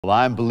Well,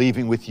 I'm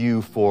believing with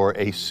you for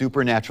a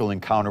supernatural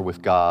encounter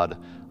with God.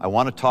 I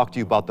want to talk to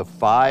you about the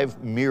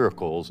 5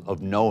 miracles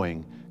of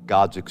knowing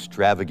God's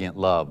extravagant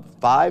love.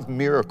 5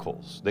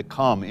 miracles that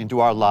come into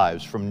our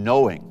lives from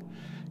knowing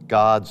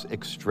God's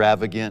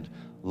extravagant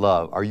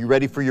love. Are you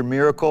ready for your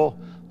miracle?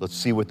 Let's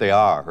see what they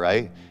are,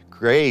 right?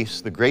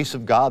 Grace, the grace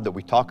of God that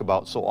we talk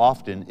about so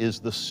often, is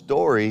the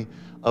story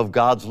of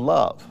God's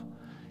love.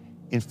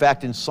 In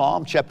fact, in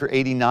Psalm chapter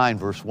 89,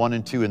 verse 1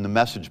 and 2 in the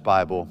Message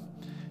Bible,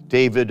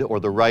 David, or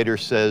the writer,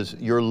 says,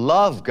 "Your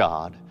love,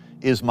 God,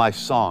 is my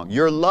song.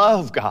 Your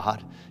love,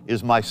 God,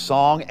 is my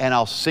song, and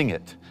I'll sing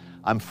it.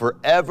 I'm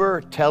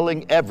forever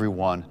telling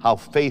everyone how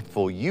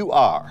faithful you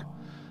are.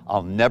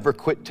 I'll never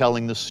quit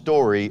telling the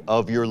story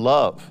of your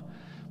love."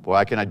 Boy,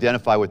 I can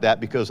identify with that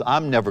because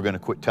I'm never going to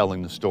quit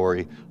telling the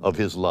story of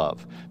His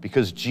love.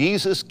 Because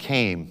Jesus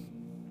came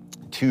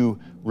to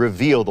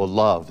reveal the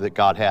love that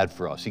God had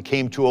for us. He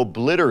came to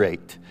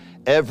obliterate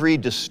every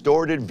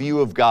distorted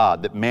view of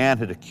God that man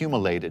had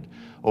accumulated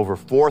over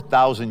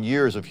 4,000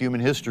 years of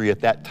human history at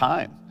that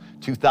time.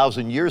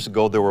 2,000 years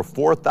ago, there were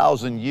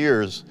 4,000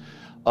 years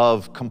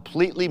of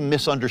completely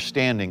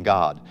misunderstanding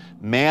God.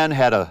 Man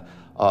had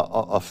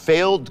a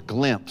failed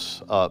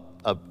glimpse, a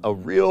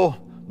real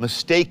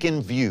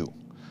mistaken view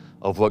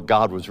of what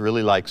God was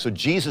really like. So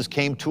Jesus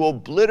came to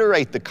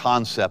obliterate the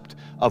concept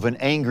of an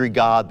angry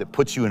God that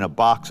puts you in a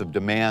box of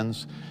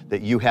demands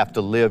that you have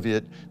to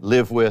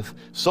live with.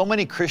 So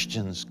many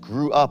Christians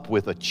grew up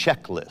with a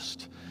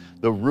checklist,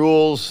 the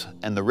rules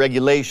and the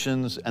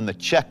regulations and the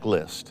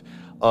checklist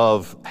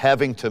of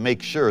having to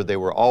make sure they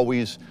were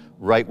always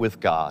right with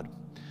God.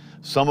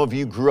 Some of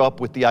you grew up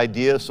with the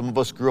idea, some of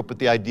us grew up with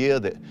the idea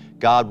that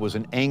God was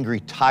an angry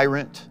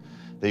tyrant,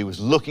 that He was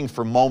looking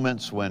for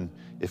moments when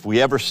if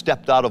we ever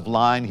stepped out of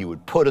line, He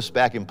would put us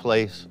back in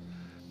place.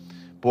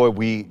 Boy,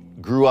 we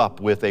grew up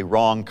with a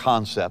wrong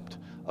concept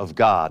of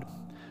God.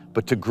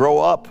 But to grow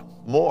up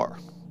more,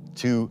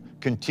 to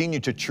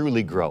continue to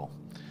truly grow,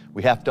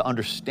 we have to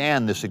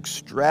understand this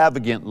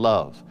extravagant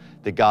love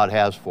that God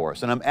has for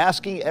us. And I'm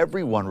asking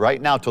everyone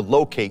right now to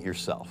locate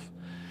yourself.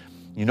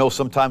 You know,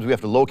 sometimes we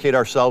have to locate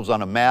ourselves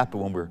on a map,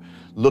 and when we're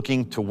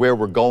looking to where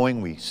we're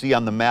going, we see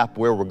on the map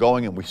where we're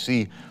going and we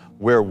see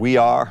where we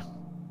are.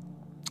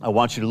 I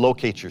want you to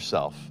locate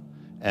yourself.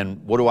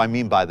 And what do I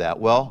mean by that?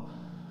 Well,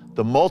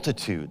 the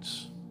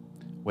multitudes,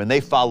 when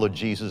they followed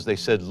Jesus, they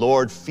said,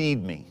 "Lord,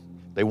 feed me."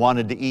 They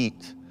wanted to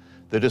eat.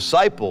 The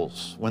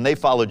disciples, when they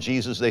followed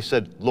Jesus, they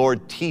said,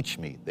 "Lord, teach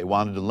me." They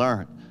wanted to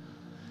learn.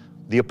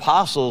 The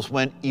apostles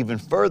went even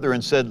further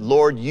and said,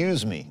 "Lord,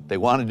 use me." They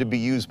wanted to be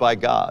used by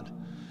God.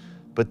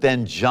 But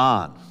then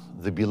John,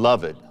 the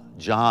beloved,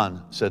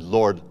 John said,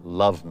 "Lord,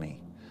 love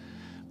me,"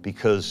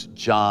 because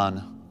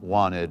John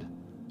wanted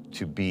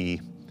to be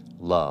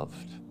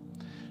loved.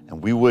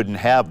 And we wouldn't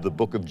have the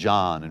book of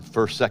John and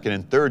 1st, 2nd,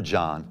 and 3rd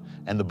John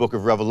and the book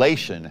of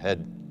Revelation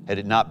had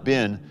it not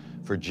been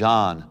for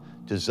John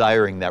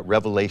desiring that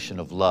revelation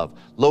of love.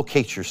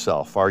 Locate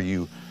yourself. Are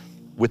you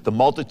with the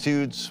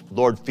multitudes?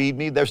 "Lord, feed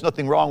me." There's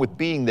nothing wrong with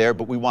being there,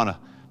 but we want to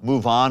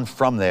move on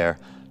from there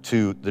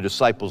to the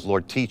disciples,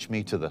 "Lord, teach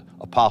me," to the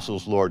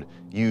apostles, "Lord,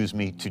 use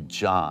me," to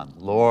John,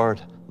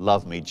 "Lord,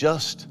 love me.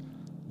 Just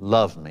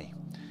love me."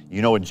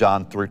 You know, in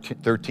John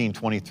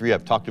 13:23,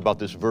 I've talked about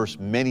this verse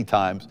many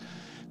times.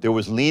 There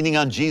was leaning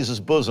on Jesus'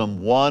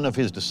 bosom one of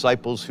His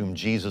disciples whom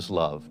Jesus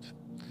loved.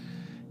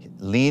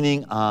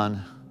 Leaning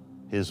on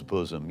His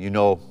bosom. You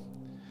know,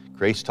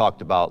 Grace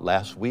talked about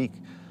last week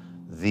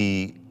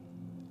the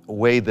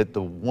way that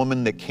the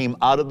woman that came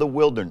out of the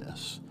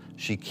wilderness,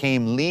 she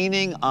came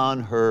leaning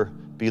on her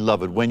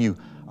beloved. When you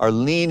are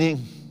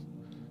leaning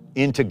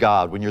into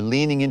God, when you're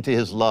leaning into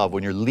His love,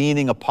 when you're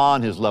leaning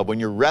upon His love, when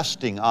you're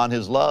resting on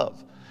His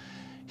love,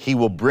 He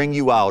will bring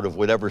you out of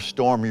whatever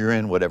storm you're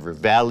in, whatever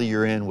valley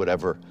you're in,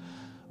 whatever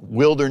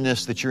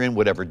wilderness that you're in,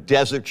 whatever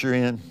desert you're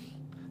in.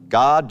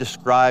 God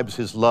describes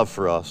His love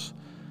for us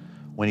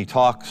when He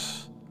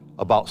talks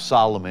about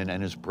Solomon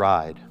and his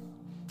bride.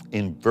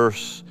 In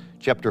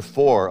chapter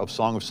 4 of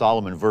Song of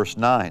Solomon, verse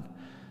 9,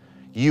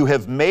 "You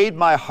have made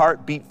my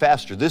heart beat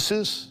faster." This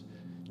is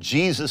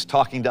Jesus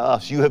talking to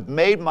us. "You have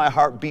made my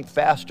heart beat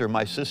faster,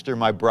 my sister,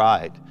 my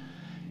bride.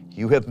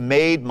 You have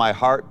made my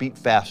heart beat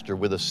faster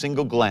with a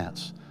single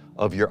glance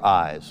of your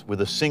eyes,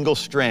 with a single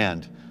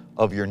strand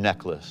of your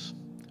necklace."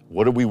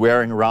 What are we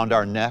wearing around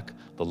our neck?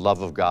 The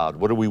love of God.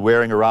 What are we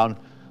wearing around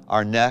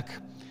our neck?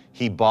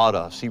 He bought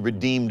us. He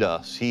redeemed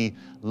us. He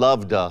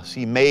loved us.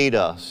 He made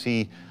us.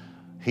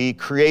 He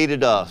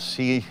created us.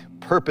 He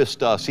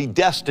purposed us. He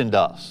destined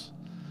us.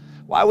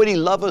 Why would He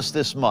love us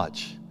this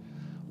much?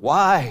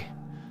 Why?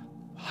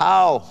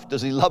 How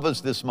does He love us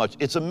this much?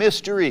 It's a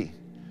mystery,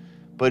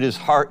 but His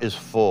heart is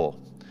full.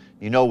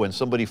 You know, when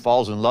somebody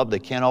falls in love, they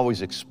can't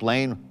always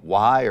explain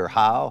why or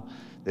how.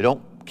 They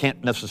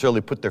can't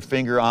necessarily put their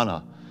finger on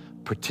a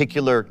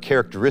particular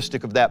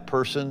characteristic of that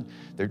person.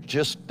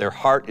 Their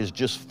heart is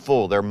just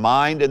full. Their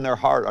mind and their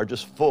heart are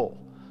just full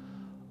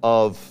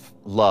of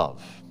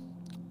love.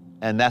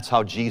 And that's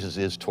how Jesus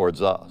is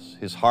towards us.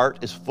 His heart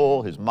is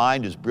full, His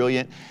mind is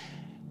brilliant,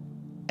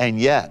 And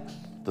yet,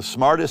 the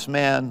smartest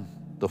man,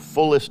 the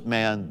fullest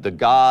man, the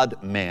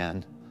God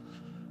man,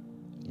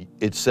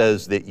 it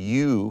says that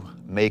you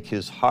make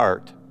his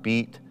heart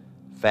beat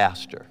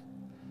faster.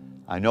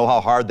 I know how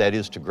hard that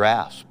is to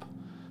grasp,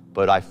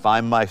 but I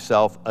find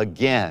myself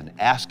again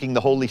asking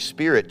the Holy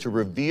Spirit to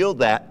reveal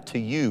that to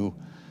you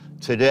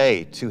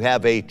today, to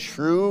have a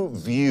true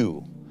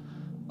view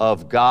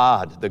of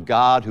God, the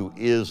God who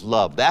is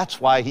love.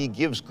 That's why he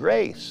gives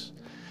grace.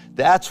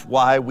 That's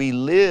why we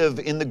live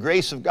in the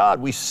grace of God.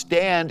 We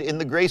stand in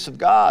the grace of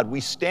God. We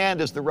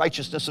stand as the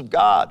righteousness of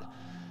God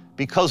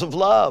because of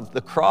love.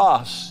 The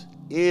cross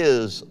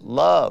is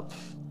love.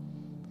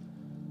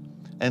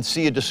 And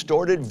see, a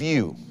distorted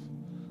view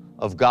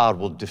of God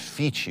will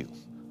defeat you.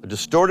 A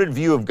distorted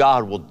view of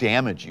God will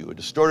damage you. A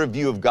distorted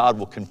view of God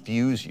will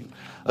confuse you.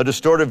 A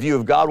distorted view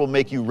of God will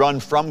make you run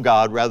from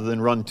God rather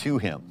than run to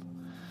him.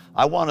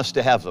 I want us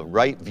to have the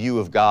right view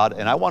of God,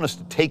 and I want us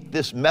to take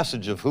this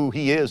message of who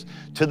he is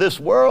to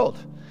this world.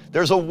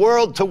 There's a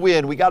world to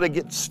win. We got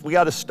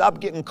to stop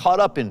getting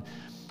caught up in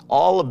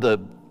all of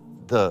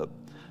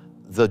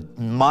the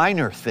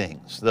minor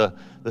things, the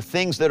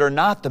things that are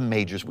not the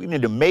majors. We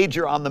need to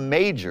major on the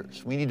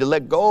majors. We need to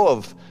let go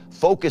of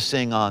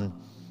focusing on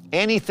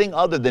anything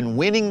other than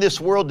winning this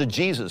world to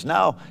Jesus.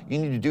 Now, you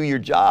need to do your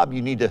job.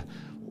 You need to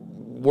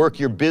work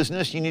your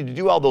business. You need to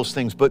do all those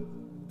things. But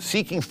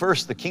seeking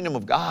first the kingdom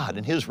of God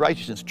and his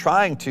righteousness,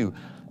 trying to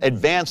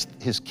advance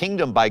his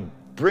kingdom by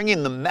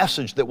bringing the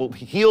message that will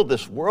heal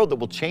this world, that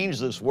will change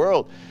this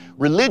world.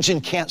 Religion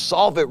can't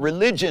solve it.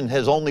 Religion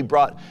has only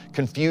brought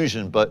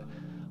confusion, but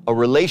a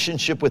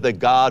relationship with a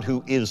God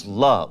who is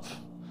love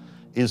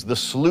is the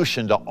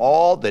solution to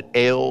all that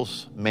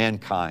ails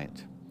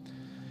mankind.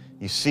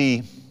 You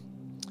see,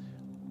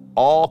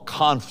 all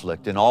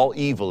conflict and all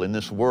evil in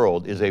this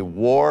world is a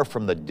war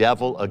from the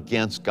devil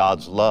against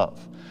God's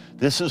love.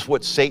 This is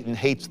what Satan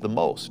hates the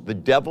most. The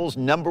devil's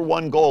number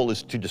one goal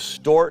is to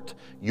distort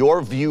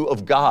your view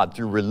of God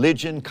through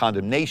religion,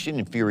 condemnation,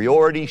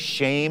 inferiority,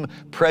 shame,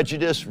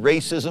 prejudice,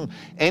 racism,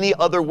 any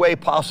other way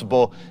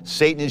possible.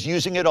 Satan is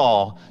using it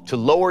all to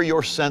lower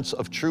your sense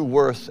of true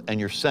worth and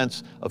your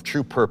sense of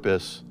true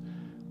purpose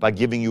by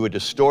giving you a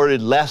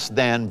distorted, less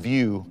than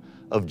view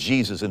of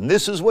Jesus. And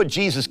this is what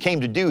Jesus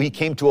came to do. He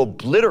came to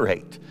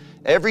obliterate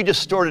every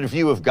distorted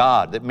view of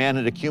God that man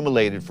had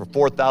accumulated for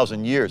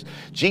 4,000 years.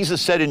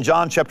 Jesus said in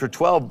John chapter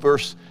 12,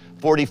 verse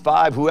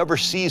 45, whoever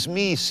sees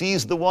me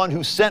sees the one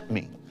who sent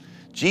me.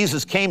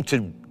 Jesus came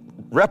to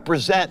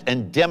represent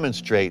and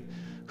demonstrate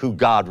who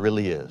God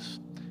really is.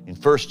 In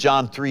 1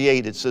 John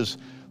 3:8, it says,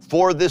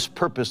 for this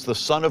purpose the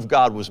Son of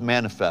God was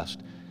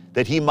manifest,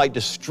 that he might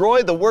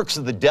destroy the works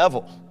of the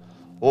devil.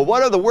 Well,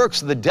 what are the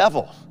works of the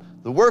devil?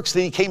 The works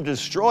that he came to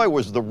destroy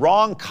was the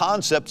wrong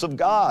concepts of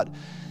God.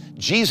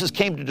 Jesus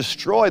came to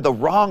destroy the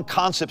wrong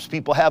concepts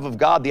people have of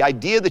God. The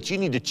idea that you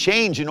need to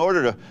change in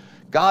order to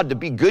God to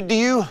be good to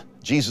you,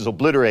 Jesus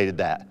obliterated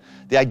that.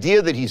 The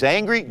idea that he's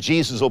angry,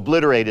 Jesus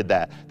obliterated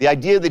that. The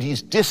idea that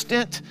he's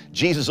distant,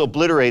 Jesus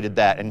obliterated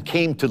that and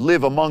came to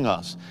live among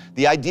us.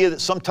 The idea that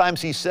sometimes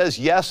he says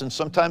yes and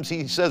sometimes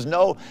he says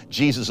no,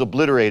 Jesus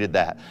obliterated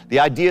that. The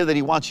idea that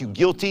he wants you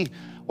guilty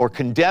or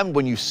condemned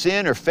when you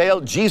sin or fail,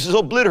 Jesus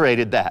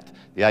obliterated that.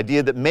 The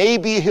idea that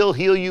maybe he'll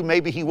heal you,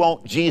 maybe he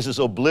won't, Jesus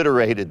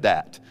obliterated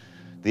that.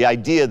 The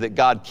idea that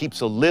God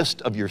keeps a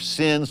list of your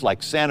sins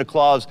like Santa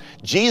Claus,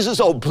 Jesus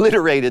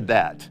obliterated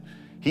that.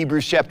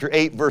 Hebrews chapter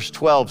 8, verse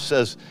 12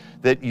 says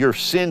that your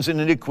sins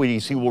and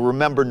iniquities he will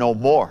remember no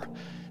more.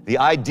 The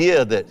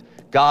idea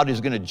that God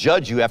is going to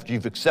judge you after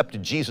you've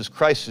accepted Jesus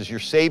Christ as your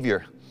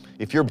Savior,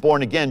 if you're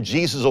born again,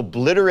 Jesus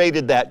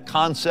obliterated that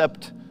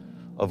concept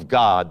of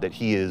God that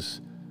he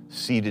is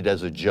seated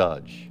as a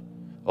judge.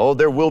 Oh,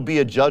 there will be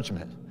a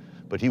judgment,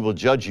 but he will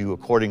judge you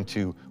according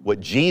to what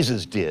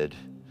Jesus did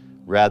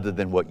rather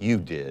than what you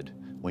did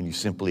when you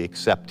simply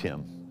accept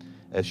him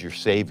as your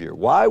Savior.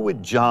 Why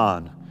would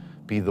John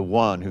be the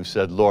one who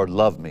said, Lord,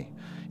 love me,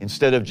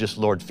 instead of just,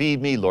 Lord,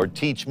 feed me, Lord,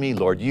 teach me,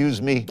 Lord,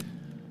 use me?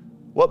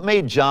 What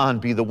made John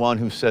be the one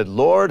who said,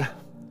 Lord,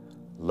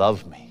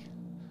 love me?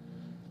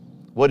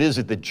 What is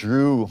it that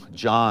drew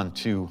John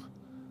to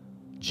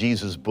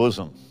Jesus'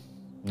 bosom?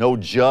 No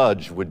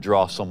judge would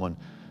draw someone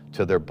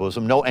to their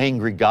bosom. No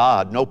angry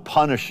God, no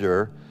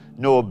punisher,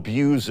 no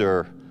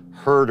abuser,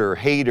 herder,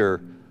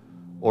 hater,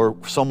 or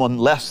someone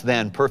less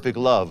than perfect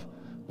love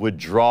would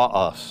draw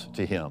us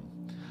to him.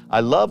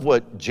 I love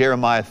what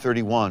Jeremiah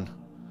 31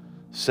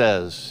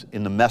 says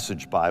in the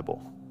Message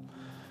Bible.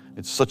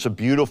 It's such a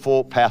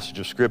beautiful passage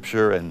of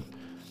scripture, and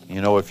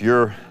you know, if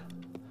you're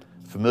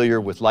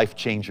familiar with Life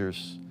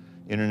Changers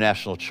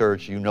International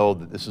Church, you know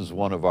that this is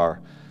one of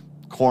our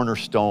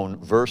cornerstone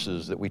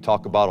verses that we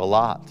talk about a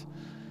lot.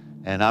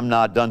 And I'm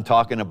not done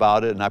talking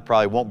about it, and I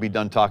probably won't be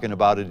done talking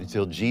about it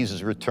until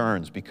Jesus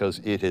returns, because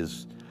it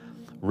has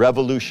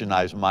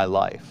revolutionized my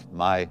life.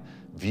 My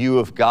view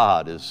of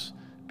God has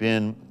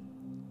been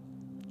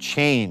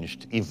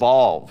changed,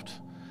 evolved.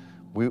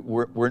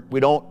 We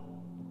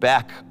don't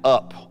back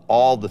up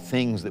all the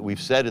things that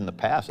we've said in the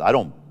past. I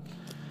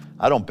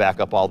I don't back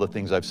up all the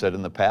things I've said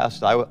in the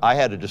past. I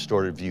had a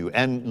distorted view.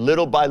 And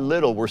little by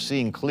little, we're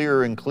seeing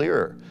clearer and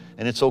clearer.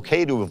 And it's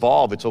okay to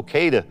evolve. It's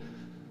okay to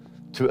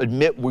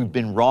admit we've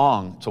been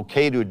wrong. It's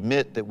okay to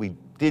admit that we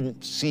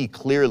didn't see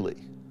clearly.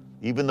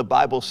 Even the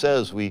Bible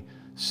says we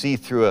see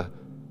through a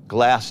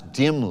glass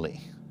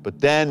dimly, but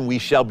then we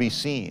shall be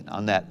seen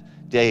on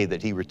that day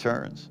that he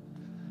returns.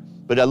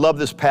 But I love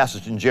this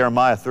passage in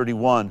Jeremiah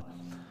 31,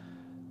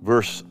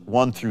 verse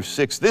 1 through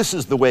 6. This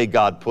is the way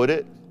God put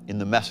it in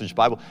the Message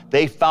Bible.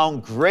 They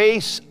found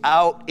grace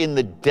out in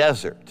the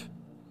desert.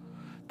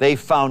 They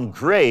found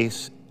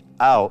grace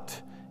out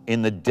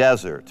in the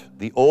desert.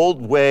 The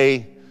old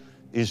way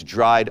is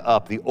dried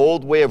up. The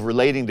old way of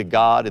relating to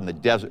God in the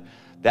desert,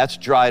 that's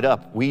dried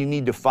up. We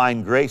need to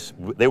find grace.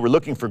 They were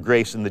looking for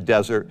grace in the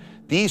desert.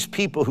 These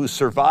people who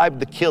survived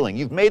the killing,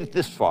 you've made it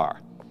this far.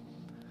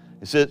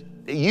 It says,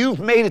 you've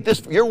made it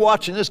this, you're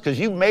watching this because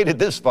you've made it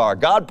this far.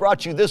 God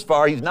brought you this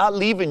far. He's not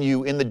leaving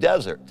you in the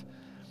desert.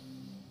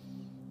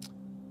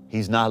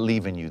 He's not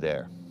leaving you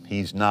there.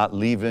 He's not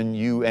leaving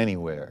you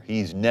anywhere.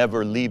 He's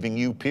never leaving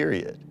you,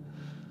 period.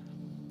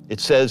 It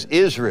says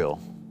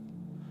Israel,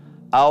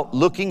 out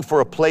looking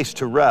for a place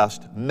to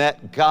rest,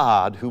 met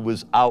God who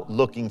was out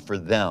looking for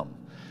them.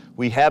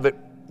 We have it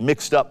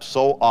mixed up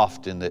so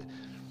often that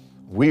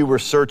we were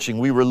searching,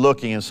 we were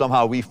looking, and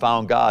somehow we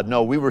found God.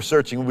 No, we were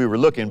searching, we were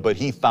looking, but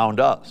he found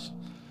us.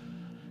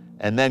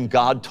 And then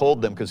God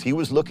told them, because he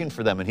was looking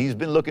for them, and he's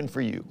been looking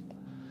for you.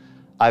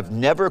 I've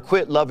never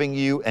quit loving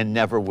you and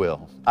never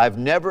will. I've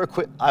never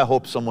quit. I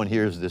hope someone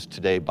hears this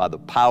today by the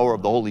power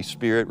of the Holy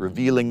Spirit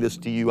revealing this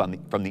to you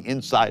from the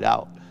inside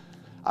out.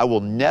 I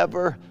will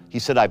never, he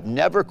said, I've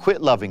never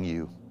quit loving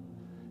you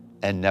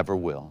and never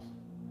will.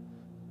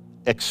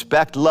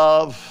 Expect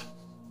love,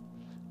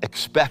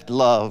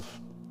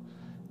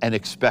 and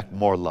expect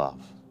more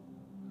love.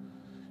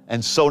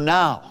 And so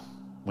now,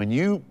 when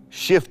you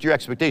shift your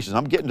expectations,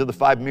 I'm getting to the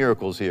 5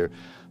 miracles here,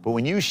 but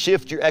when you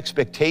shift your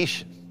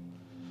expectation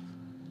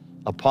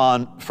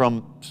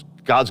from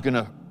God's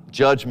gonna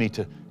judge me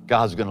to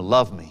God's gonna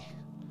love me,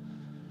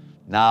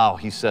 now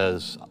he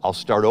says, I'll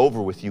start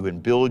over with you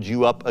and build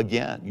you up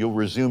again. You'll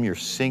resume your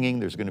singing.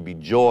 There's going to be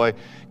joy,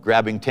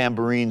 grabbing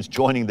tambourines,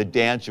 joining the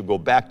dance. You'll go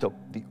back to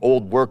the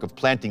old work of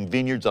planting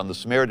vineyards on the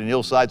Samaritan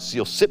hillsides. So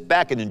you'll sit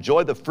back and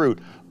enjoy the fruit.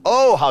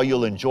 Oh, how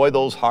you'll enjoy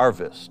those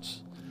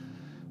harvests.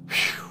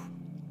 Whew.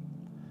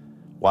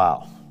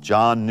 Wow.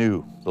 John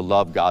knew the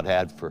love God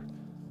had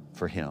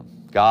for him.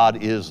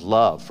 God is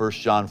love. 1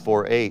 John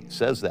 4:8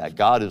 says that.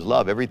 God is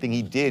love. Everything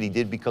he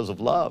did because of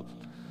love.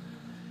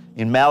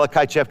 In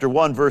Malachi chapter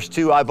 1, verse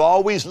 2, I've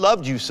always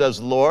loved you, says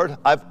the Lord.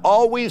 I've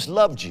always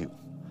loved you,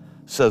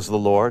 says the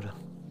Lord.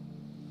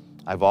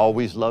 I've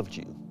always loved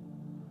you,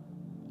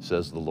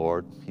 says the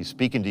Lord. He's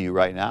speaking to you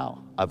right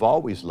now. I've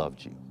always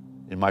loved you.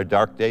 In my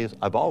dark days,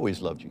 I've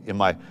always loved you. In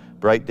my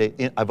bright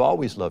day, I've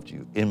always loved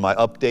you. In my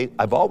up day,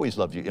 I've always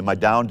loved you. In my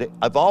down day,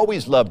 I've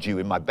always loved you.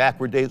 In my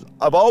backward days,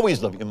 I've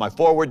always loved you. In my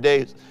forward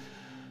days,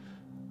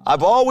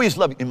 I've always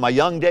loved you. In my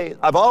young days,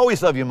 I've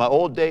always loved you. In my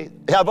old days,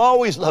 I've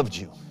always loved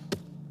you.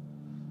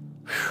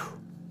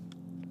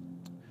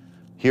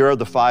 Here are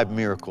the 5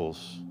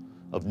 miracles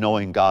of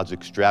knowing God's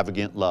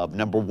extravagant love.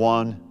 Number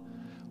 1,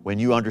 when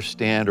you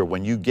understand or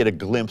when you get a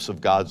glimpse of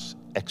God's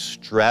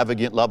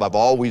extravagant love, I've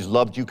always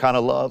loved you kind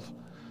of love,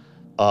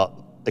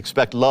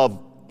 expect love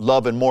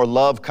and more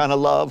love kind of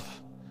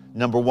love.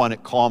 Number 1,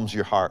 it calms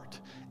your heart.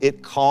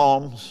 It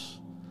calms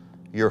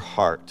your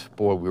heart.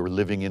 Boy, we're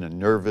living in a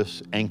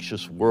nervous,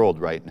 anxious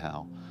world right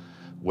now.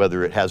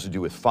 Whether it has to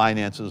do with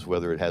finances,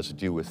 whether it has to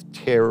do with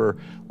terror,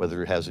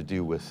 whether it has to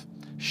do with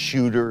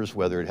shooters,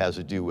 whether it has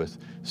to do with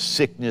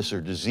sickness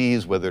or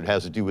disease, whether it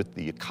has to do with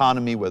the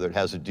economy, whether it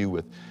has to do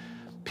with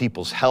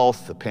people's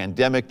health, the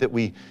pandemic that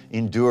we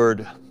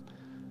endured,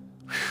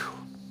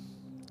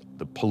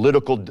 the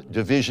political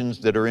divisions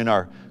that are in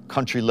our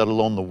country, let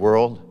alone the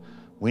world.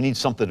 We need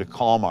something to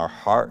calm our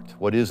heart.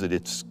 What is it?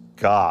 It's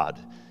God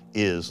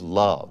is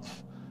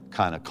love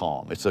kind of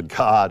calm. It's a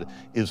God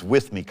is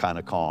with me kind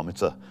of calm.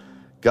 It's a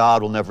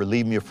God will never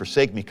leave me or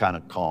forsake me kind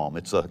of calm.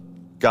 It's a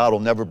God will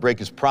never break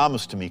his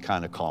promise to me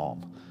kind of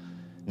calm.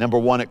 Number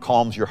 1, it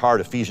calms your heart.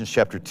 Ephesians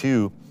chapter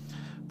 2,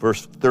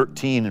 verse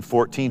 13 and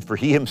 14. For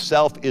he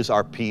himself is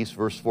our peace.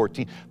 Verse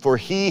 14. For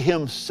he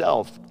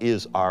himself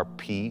is our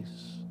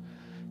peace.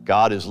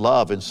 God is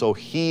love. And so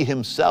he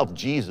himself,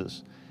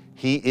 Jesus,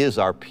 he is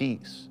our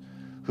peace,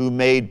 who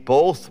made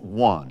both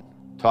one.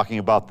 Talking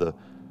about the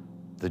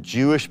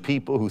Jewish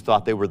people who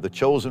thought they were the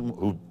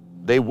chosen,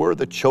 they were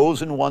the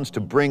chosen ones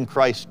to bring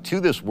Christ to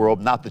this world,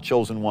 not the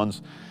chosen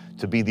ones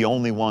to be the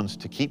only ones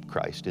to keep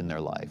Christ in their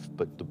life,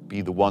 but to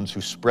be the ones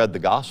who spread the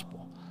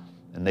gospel.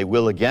 And they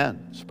will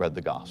again spread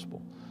the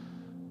gospel.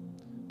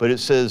 But it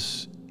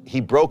says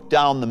he broke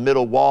down the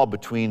middle wall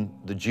between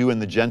the Jew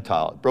and the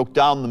Gentile. It broke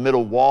down the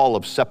middle wall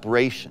of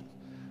separation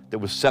that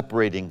was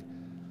separating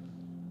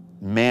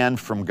man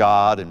from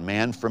God and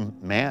man from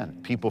man,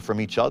 people from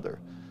each other.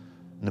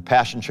 In the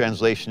Passion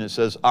Translation, it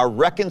says, our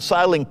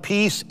reconciling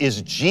peace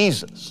is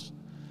Jesus.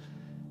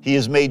 He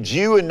has made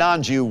Jew and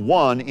non-Jew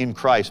one in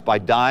Christ by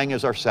dying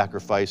as our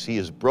sacrifice. He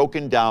has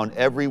broken down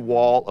every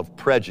wall of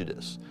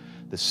prejudice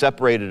that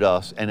separated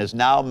us and has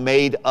now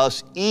made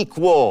us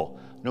equal.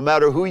 No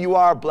matter who you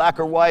are, black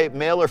or white,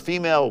 male or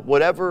female,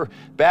 whatever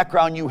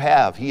background you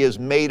have, he has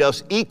made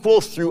us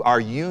equal through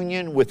our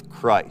union with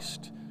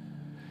Christ.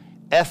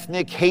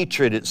 Ethnic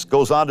hatred, it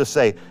goes on to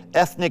say,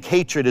 ethnic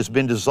hatred has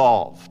been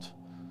dissolved.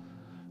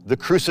 The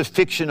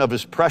crucifixion of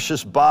his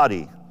precious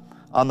body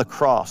on the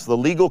cross, the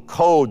legal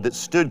code that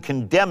stood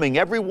condemning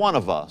every one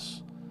of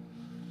us,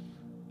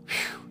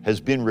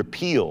 has been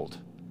repealed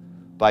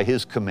by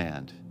his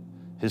command.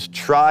 His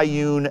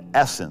triune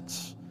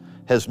essence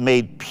has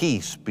made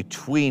peace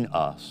between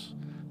us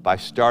by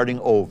starting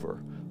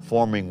over,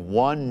 forming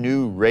one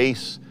new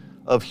race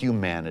of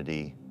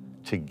humanity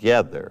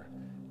together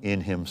in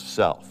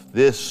himself.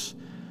 This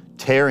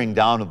tearing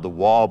down of the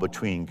wall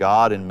between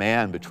God and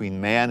man,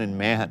 between man and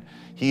man,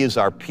 he is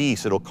our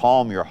peace. It'll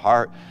calm your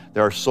heart.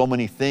 There are so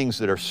many things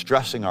that are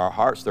stressing our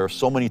hearts. There are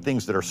so many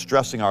things that are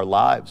stressing our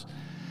lives.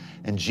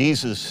 And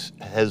Jesus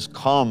has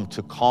come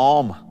to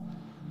calm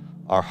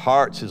our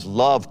hearts. His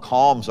love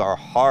calms our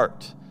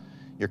heart.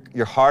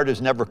 Your heart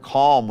is never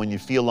calm when you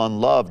feel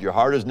unloved. Your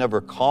heart is never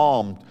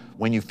calm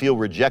when you feel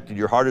rejected.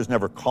 Your heart is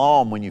never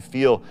calm when you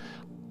feel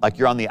like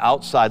you're on the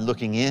outside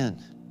looking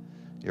in.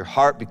 Your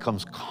heart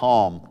becomes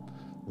calm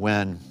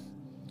when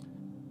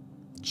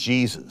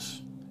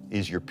Jesus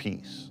is your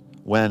peace.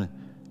 When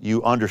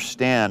you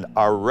understand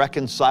our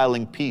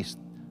reconciling peace,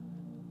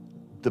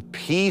 the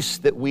peace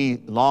that we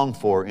long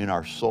for in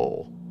our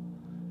soul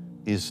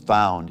is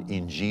found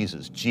in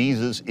Jesus.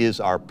 Jesus is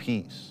our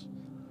peace.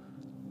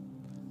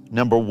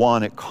 Number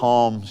one, it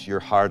calms your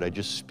heart. I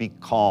just speak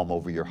calm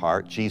over your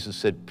heart. Jesus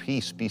said,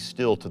 peace, be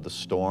still to the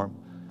storm.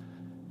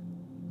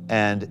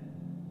 And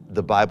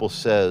the Bible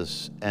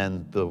says,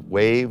 and the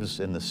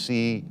waves and the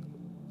sea,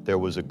 there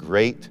was a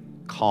great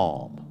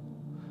calm.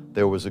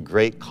 There was a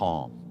great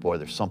calm. Boy,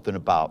 there's something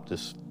about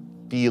this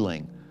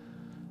feeling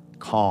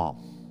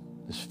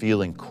calm, this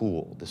feeling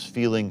cool, this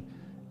feeling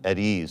at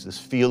ease, this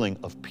feeling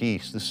of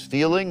peace, this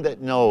feeling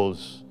that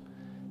knows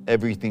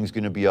everything's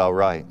going to be all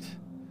right.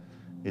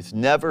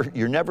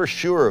 You're never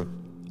sure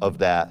of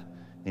that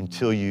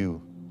until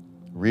you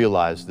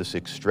realize this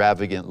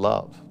extravagant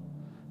love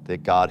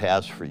that God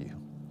has for you.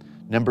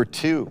 Number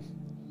two,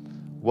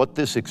 what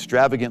this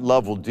extravagant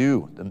love will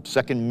do, the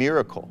second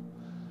miracle,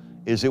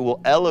 is it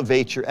will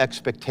elevate your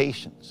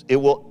expectations. It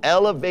will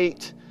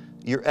elevate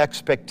your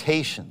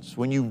expectations.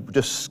 When you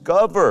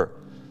discover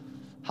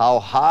how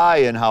high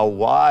and how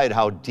wide,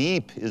 how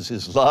deep is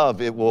his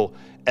love, it will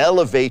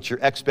elevate your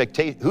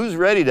expectations. Who's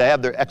ready to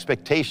have their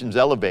expectations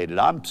elevated?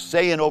 I'm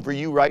saying over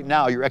you right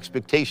now, your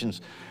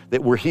expectations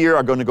that were here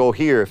are going to go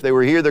here. If they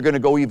were here, they're going to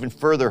go even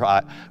further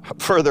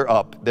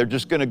up. They're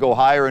just going to go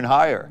higher and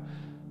higher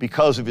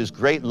because of his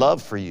great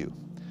love for you.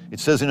 It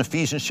says in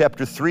Ephesians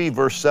chapter 3,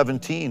 verse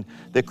 17,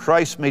 that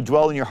Christ may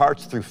dwell in your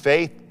hearts through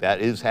faith.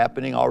 That is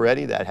happening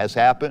already. That has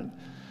happened.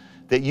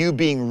 That you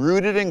being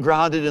rooted and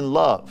grounded in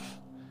love.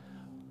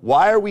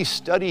 Why are we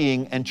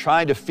studying and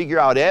trying to figure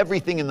out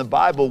everything in the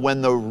Bible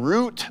when the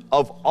root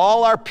of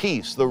all our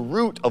peace, the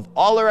root of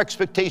all our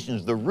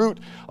expectations, the root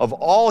of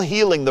all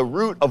healing, the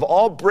root of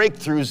all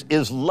breakthroughs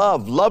is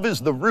love? Love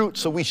is the root,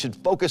 so we should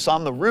focus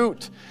on the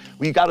root.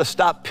 We got to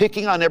stop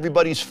picking on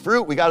everybody's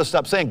fruit. We got to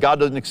stop saying, God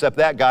doesn't accept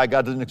that guy,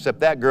 God doesn't accept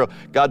that girl,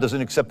 God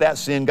doesn't accept that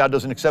sin, God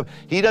doesn't accept.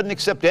 He doesn't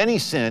accept any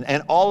sin,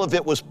 and all of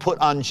it was put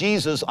on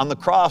Jesus on the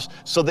cross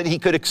so that he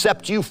could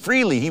accept you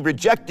freely. He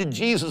rejected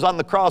Jesus on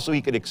the cross so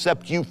he could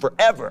accept you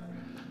forever.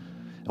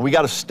 And we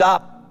got to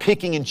stop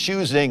picking and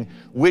choosing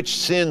which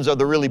sins are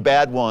the really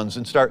bad ones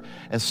and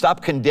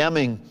stop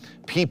condemning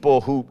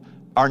people who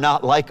are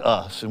not like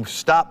us, and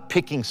stop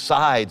picking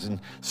sides and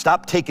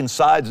stop taking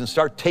sides and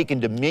start taking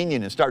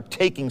dominion and start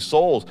taking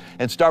souls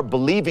and start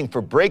believing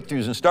for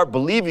breakthroughs and start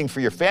believing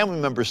for your family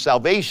members'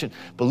 salvation,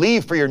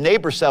 believe for your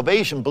neighbor's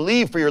salvation,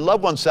 believe for your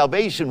loved one's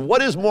salvation.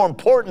 What is more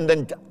important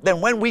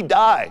than when we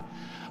die?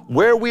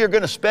 Where we are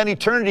going to spend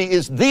eternity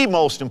is the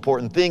most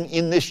important thing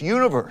in this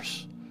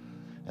universe.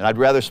 And I'd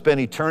rather spend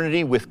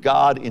eternity with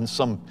God in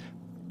some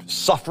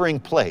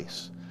suffering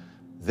place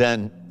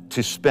than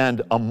to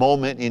spend a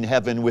moment in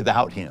heaven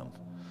without him.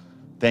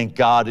 Thank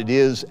God it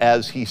is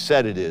as he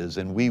said it is,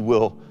 and we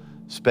will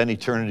spend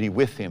eternity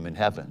with him in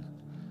heaven.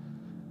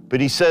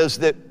 But he says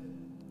that,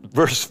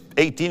 verse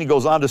 18, he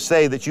goes on to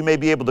say that you may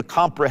be able to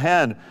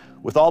comprehend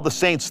with all the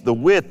saints the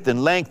width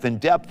and length and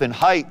depth and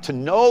height, to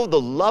know the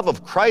love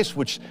of Christ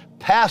which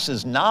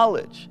passes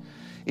knowledge.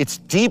 It's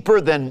deeper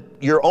than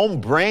your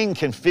own brain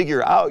can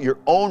figure out. Your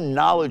own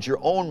knowledge, your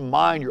own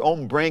mind, your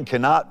own brain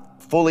cannot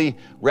fully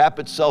wrap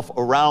itself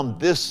around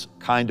this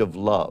kind of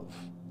love,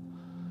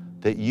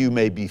 that you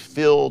may be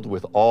filled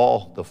with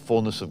all the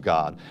fullness of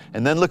God.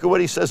 And then look at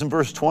what he says in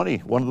verse 20,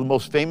 one of the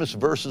most famous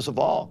verses of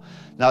all.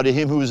 Now to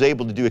him who is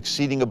able to do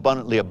exceeding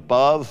abundantly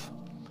above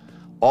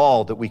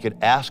all that we could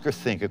ask or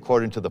think,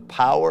 according to the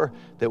power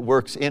that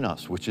works in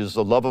us, which is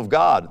the love of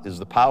God, is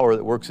the power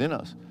that works in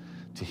us.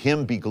 To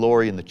him be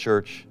glory in the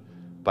church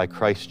by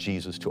Christ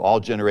Jesus, to all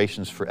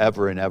generations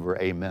forever and ever.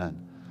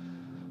 Amen.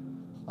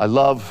 I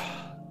love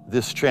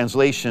this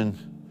translation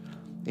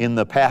in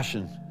the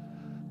Passion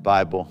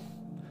Bible.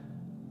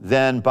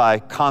 Then by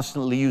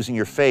constantly using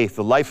your faith,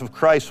 the life of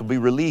Christ will be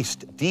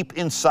released deep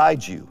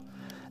inside you,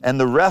 and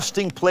the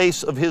resting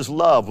place of his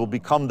love will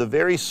become the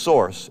very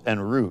source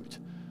and root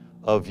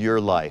of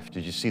your life.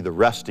 Did you see the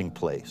resting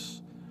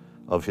place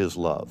of his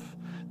love?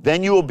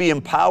 Then you will be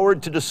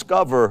empowered to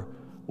discover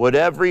what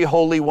every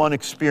Holy One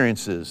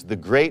experiences, the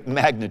great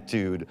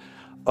magnitude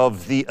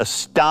of the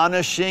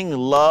astonishing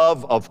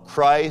love of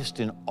Christ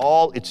in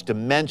all its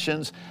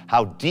dimensions,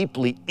 how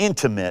deeply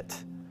intimate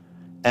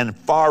and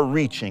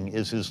far-reaching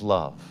is his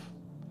love.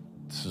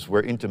 This is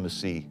where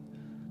intimacy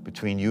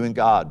between you and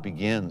God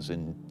begins,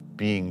 and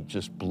being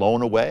just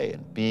blown away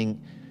and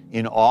being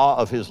in awe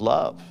of his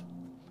love.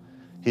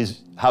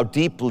 How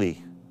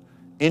deeply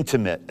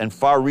intimate and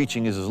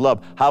far-reaching is his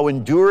love. How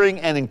enduring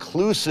and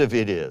inclusive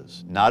it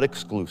is. Not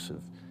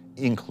exclusive,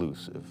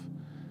 inclusive.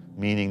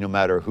 Meaning no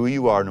matter who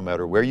you are, no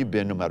matter where you've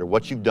been, no matter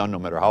what you've done, no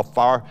matter how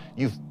far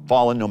you've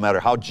fallen, no matter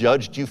how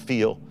judged you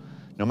feel,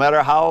 no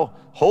matter how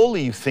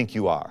holy you think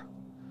you are,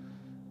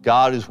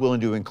 God is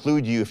willing to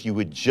include you if you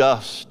would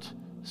just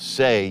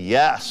say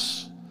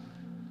yes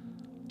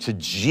to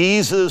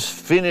Jesus'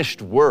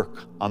 finished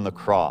work on the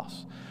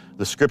cross.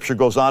 The scripture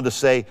goes on to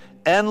say,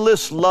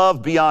 endless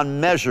love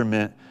beyond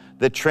measurement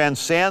that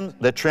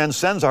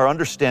transcends our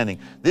understanding.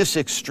 This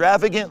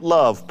extravagant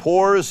love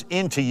pours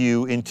into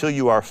you until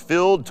you are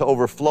filled to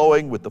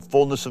overflowing with the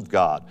fullness of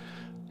God.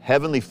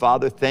 Heavenly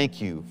Father, thank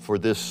you for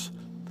this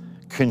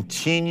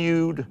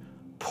continued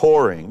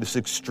pouring, this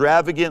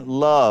extravagant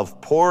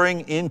love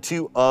pouring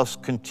into us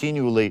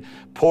continually,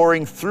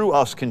 pouring through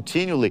us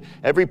continually.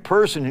 Every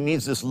person who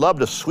needs this love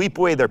to sweep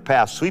away their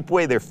past, sweep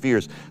away their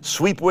fears,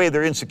 sweep away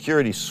their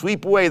insecurities,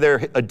 sweep away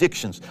their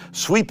addictions,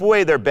 sweep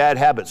away their bad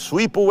habits,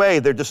 sweep away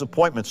their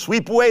disappointments,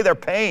 sweep away their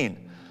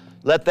pain.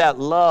 Let that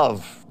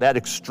love, that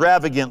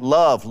extravagant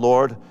love,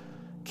 Lord,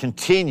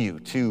 continue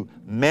to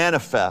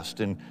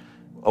manifest and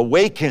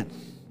awaken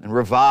and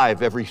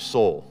revive every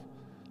soul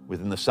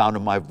within the sound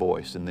of my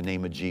voice, in the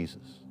name of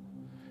Jesus.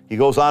 He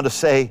goes on to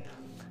say,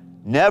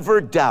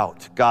 never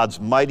doubt God's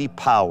mighty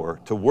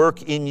power to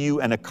work in you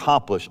and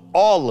accomplish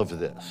all of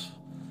this.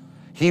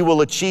 He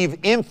will achieve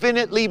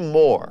infinitely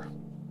more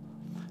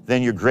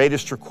than your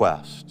greatest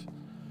request,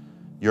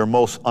 your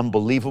most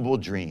unbelievable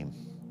dream,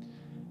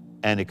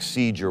 and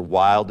exceed your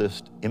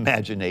wildest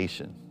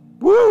imagination.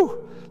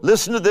 Woo!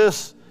 Listen to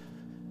this.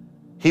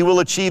 He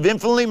will achieve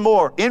infinitely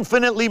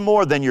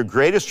more than your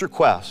greatest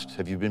request.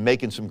 Have you been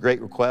making some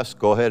great requests?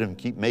 Go ahead and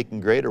keep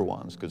making greater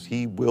ones, because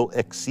he will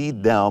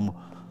exceed them.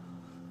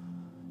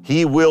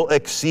 He will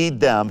exceed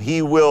them.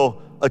 He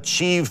will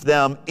achieve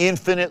them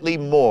infinitely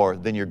more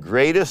than your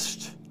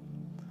greatest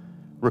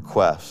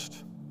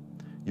request,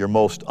 your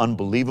most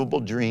unbelievable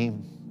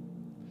dream,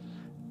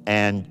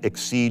 and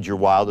exceed your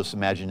wildest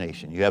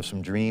imagination. You have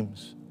some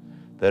dreams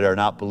that are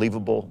not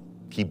believable.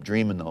 Keep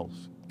dreaming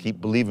those.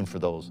 Keep believing for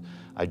those.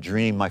 I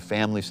dream my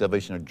family's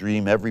salvation. I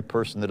dream every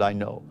person that I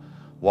know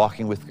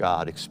walking with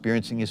God,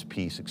 experiencing his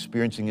peace,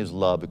 experiencing his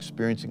love,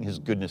 experiencing his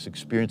goodness,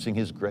 experiencing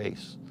his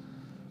grace.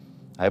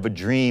 I have a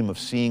dream of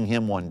seeing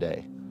him one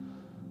day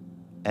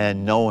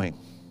and knowing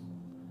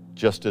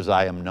just as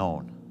I am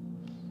known.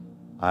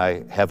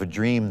 I have a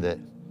dream that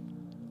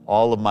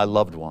all of my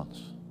loved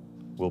ones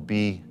will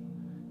be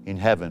in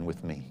heaven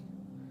with me.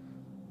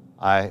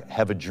 I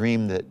have a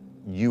dream that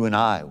you and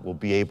I will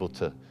be able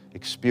to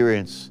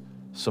experience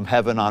some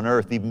heaven on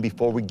earth even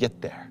before we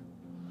get there.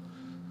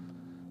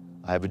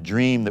 I have a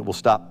dream that we'll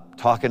stop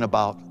talking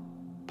about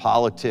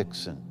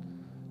politics and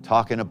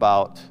talking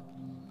about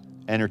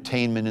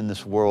entertainment in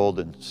this world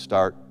and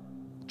start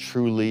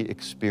truly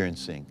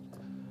experiencing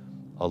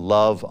a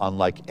love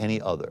unlike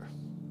any other,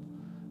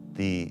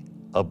 the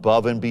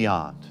above and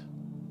beyond,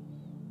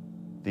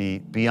 the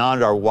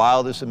beyond our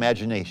wildest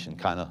imagination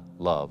kind of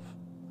love.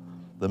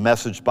 The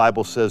Message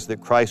Bible says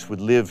that Christ would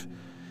live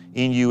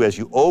in you as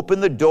you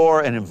open the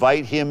door and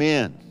invite him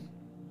in.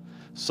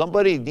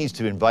 Somebody needs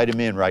to invite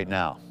him in right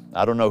now.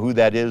 I don't know who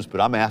that is,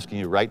 but I'm asking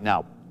you right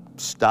now,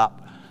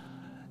 stop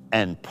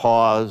and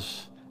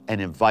pause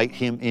and invite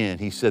him in.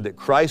 He said that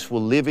Christ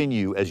will live in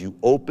you as you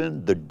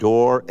open the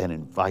door and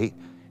invite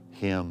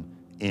him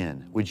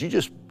in. Would you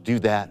just do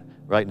that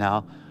right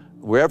now?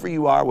 Wherever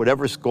you are,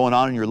 whatever's going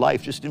on in your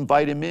life, just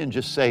invite him in.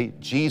 Just say,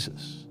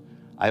 Jesus,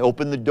 I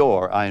open the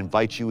door, I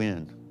invite you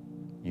in.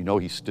 You know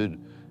he stood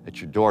at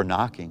your door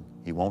knocking.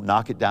 He won't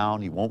knock it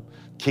down. He won't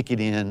kick it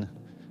in.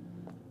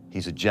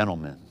 He's a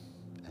gentleman,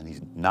 and he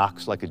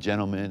knocks like a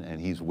gentleman, and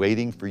he's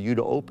waiting for you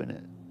to open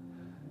it.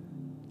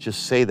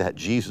 Just say that,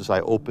 Jesus, I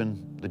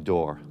open the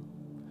door,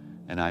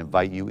 and I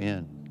invite you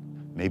in.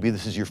 Maybe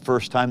this is your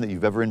first time that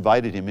you've ever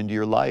invited him into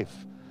your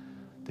life.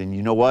 Then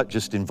you know what?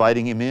 Just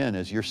inviting him in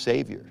as your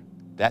Savior.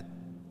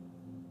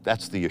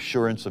 That's the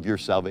assurance of your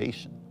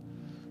salvation.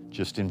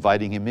 Just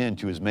inviting him in.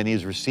 To as many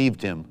as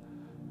received him,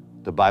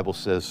 the Bible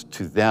says,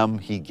 to them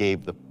he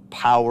gave the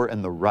power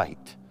and the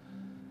right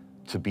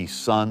to be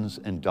sons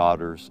and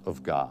daughters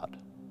of God.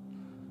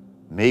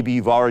 Maybe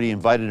you've already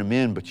invited him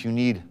in, but you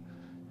need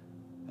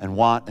and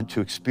want and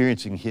to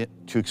experience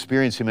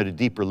him at a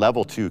deeper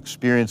level, to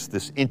experience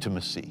this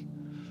intimacy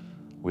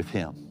with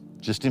him.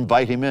 Just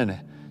invite him in.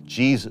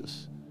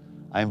 Jesus,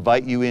 I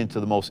invite you into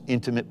the most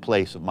intimate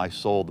place of my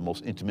soul, the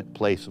most intimate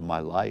place of my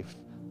life.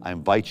 I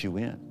invite you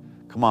in.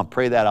 Come on,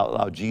 pray that out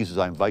loud. Jesus,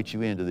 I invite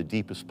you into the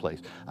deepest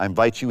place. I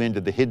invite you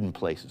into the hidden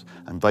places.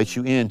 I invite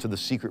you into the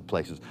secret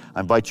places. I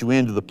invite you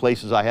into the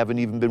places I haven't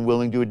even been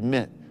willing to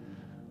admit.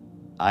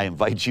 I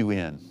invite you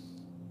in.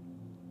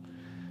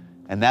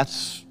 And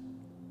that's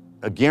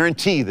a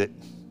guarantee that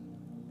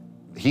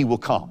he will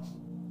come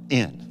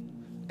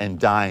in and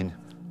dine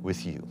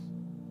with you.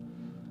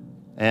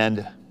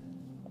 And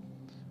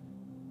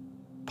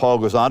Paul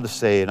goes on to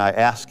say, and I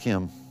ask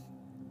him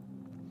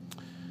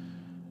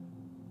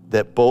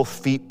that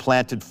both feet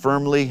planted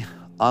firmly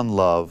on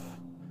love,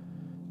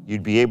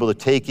 you'd be able to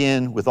take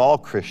in with all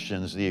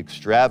Christians the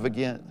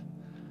extravagant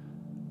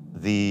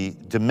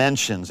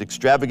dimensions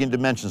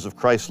of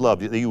Christ's love,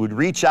 that you would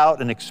reach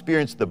out and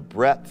experience the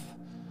breadth,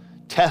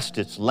 test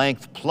its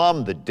length,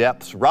 plumb the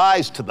depths,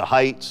 rise to the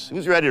heights.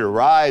 Who's ready to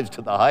rise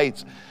to the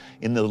heights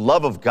in the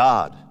love of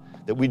God?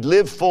 That we'd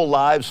live full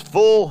lives,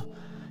 full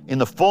in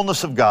the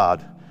fullness of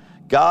God.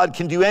 God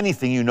can do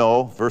anything, you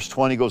know, verse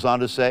 20 goes on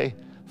to say,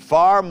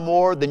 far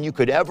more than you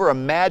could ever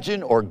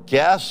imagine or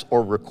guess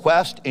or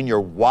request in your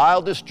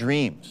wildest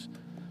dreams.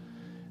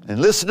 And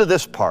listen to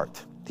this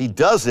part. He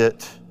does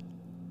it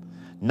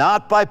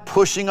not by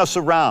pushing us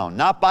around,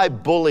 not by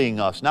bullying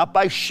us, not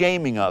by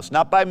shaming us,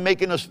 not by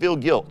making us feel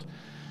guilt.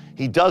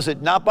 He does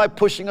it not by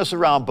pushing us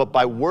around, but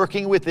by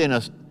working within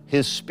us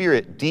his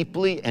Spirit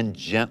deeply and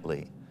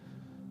gently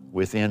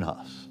within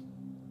us.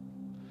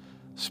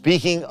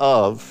 Speaking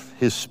of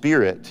his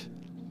Spirit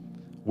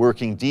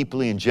working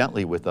deeply and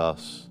gently with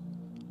us,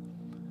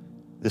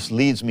 this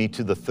leads me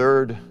to the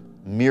third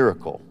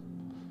miracle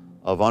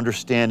of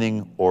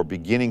understanding or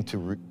beginning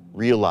to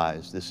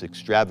realize this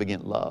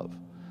extravagant love.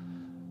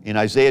 In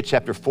Isaiah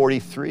chapter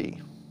 43,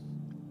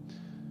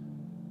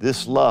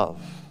 this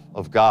love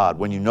of God,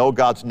 when you know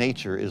God's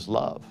nature is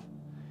love,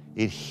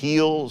 it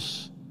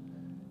heals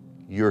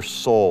your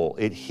soul.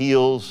 It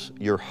heals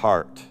your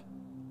heart.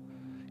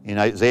 In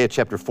Isaiah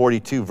chapter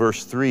 42,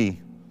 verse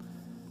 3,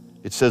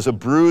 it says, a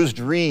bruised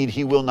reed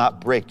he will not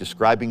break,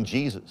 describing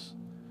Jesus.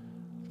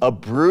 A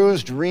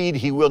bruised reed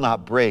he will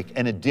not break,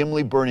 and a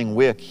dimly burning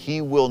wick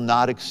he will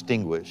not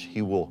extinguish.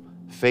 He will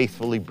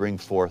faithfully bring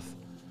forth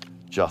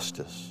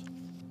justice.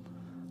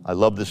 I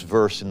love this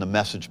verse in the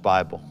Message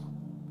Bible.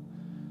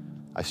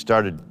 I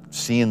started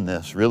seeing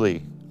this really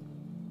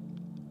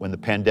when the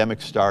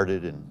pandemic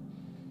started, and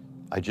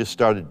I just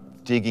started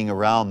digging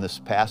around this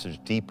passage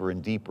deeper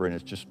and deeper, and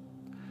it's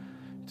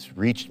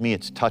reached me,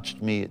 it's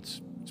touched me,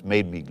 it's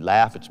made me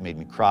laugh, it's made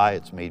me cry,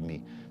 it's made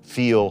me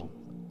feel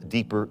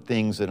deeper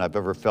things than I've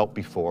ever felt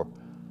before.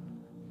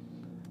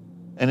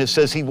 And it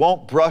says, he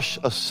won't brush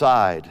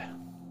aside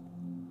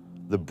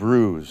the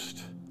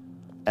bruised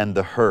and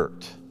the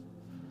hurt.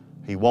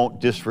 He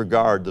won't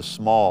disregard the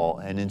small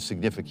and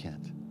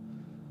insignificant,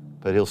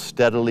 but he'll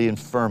steadily and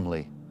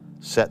firmly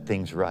set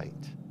things right.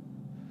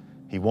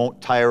 He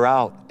won't tire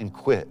out and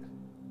quit.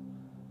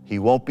 He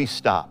won't be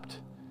stopped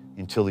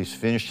until he's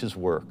finished his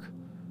work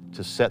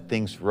to set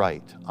things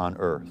right on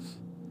earth.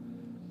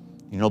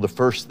 You know, the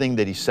first thing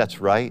that he sets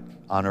right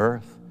on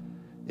earth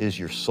is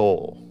your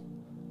soul,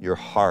 your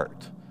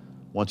heart.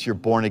 Once you're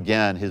born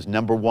again, his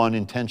number one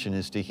intention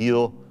is to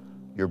heal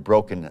your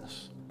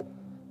brokenness,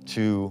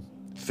 to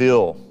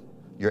fill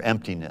your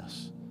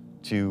emptiness,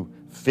 to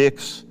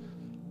fix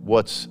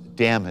what's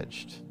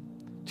damaged,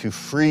 to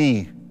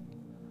free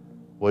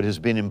what has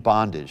been in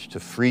bondage, to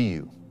free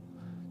you,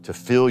 to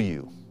fill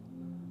you,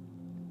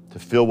 to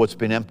fill what's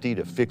been empty,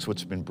 to fix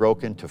what's been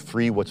broken, to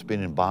free what's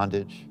been in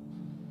bondage,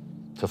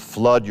 to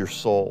flood your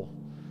soul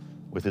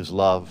with his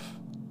love.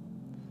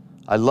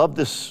 I love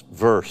this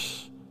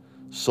verse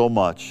so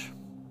much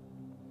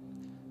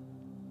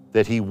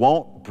that he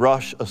won't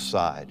brush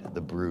aside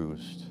the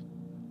bruised.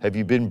 Have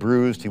you been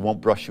bruised? He won't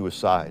brush you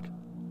aside.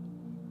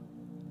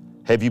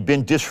 Have you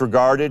been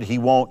disregarded? He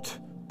won't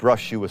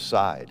brush you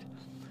aside.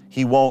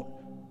 He won't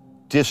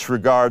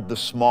disregard the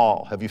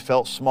small. Have you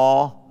felt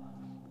small?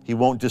 He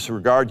won't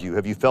disregard you.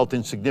 Have you felt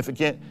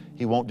insignificant?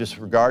 He won't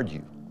disregard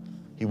you.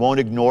 He won't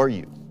ignore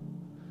you.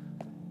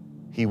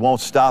 He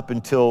won't stop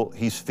until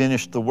he's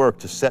finished the work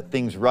to set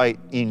things right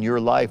in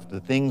your life, the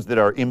things that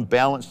are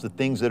imbalanced, the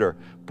things that are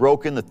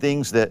broken, the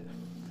things that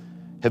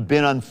have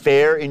been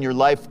unfair in your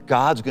life.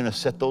 God's going to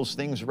set those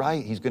things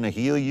right. He's going to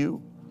heal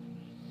you.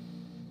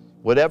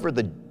 Whatever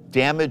the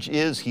damage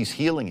is, he's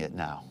healing it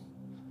now.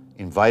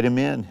 Invite him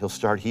in. He'll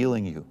start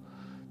healing you.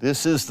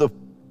 This is the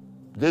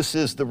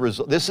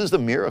result. This is the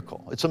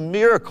miracle. It's a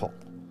miracle.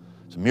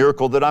 It's a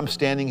miracle that I'm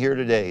standing here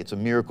today. It's a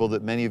miracle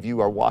that many of you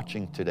are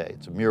watching today.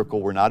 It's a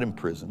miracle we're not in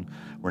prison.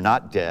 We're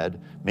not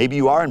dead. Maybe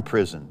you are in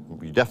prison.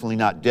 You're definitely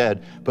not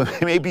dead,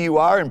 but maybe you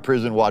are in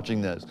prison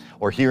watching this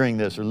or hearing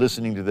this or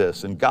listening to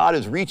this. And God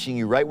is reaching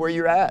you right where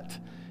you're at.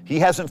 He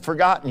hasn't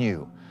forgotten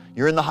you.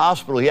 You're in the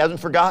hospital. He hasn't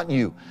forgotten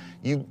you.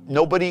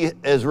 Nobody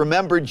has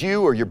remembered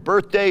you or your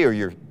birthday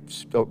or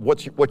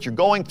what you're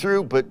going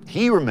through, but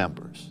he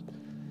remembers.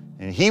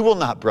 And he will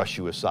not brush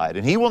you aside.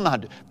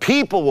 And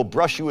people will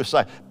brush you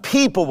aside.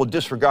 People will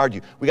disregard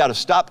you. We got to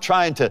stop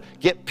trying to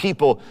get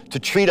people to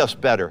treat us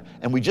better.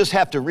 And we just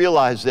have to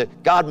realize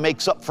that God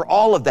makes up for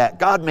all of that.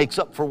 God makes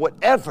up for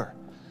whatever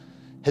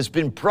has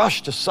been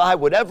brushed aside,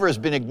 whatever has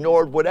been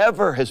ignored,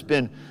 whatever has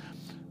been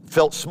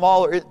felt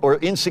small or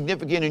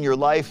insignificant in your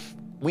life.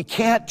 We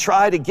can't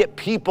try to get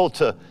people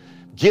to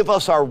give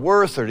us our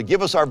worth or to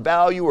give us our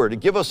value or to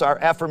give us our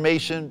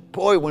affirmation.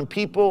 Boy, when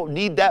people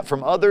need that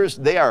from others,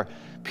 they are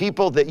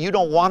people that you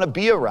don't want to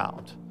be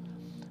around.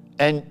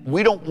 And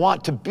we don't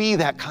want to be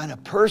that kind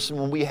of person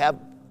when we have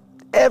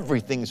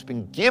everything that's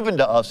been given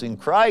to us in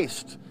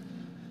Christ.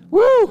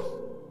 Woo!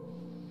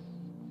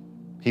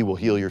 He will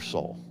heal your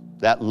soul.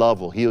 That love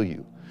will heal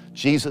you.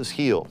 Jesus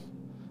healed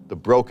the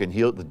broken,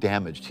 heal the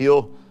damaged,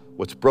 heal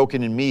what's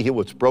broken in me, heal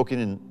what's broken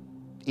in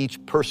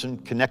each person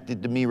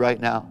connected to me right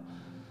now.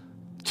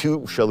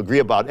 Two shall agree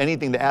about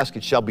anything to ask,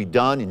 it shall be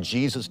done in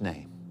Jesus'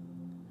 name.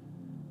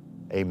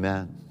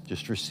 Amen.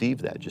 Just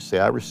receive that. Just say,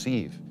 I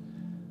receive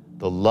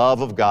the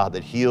love of God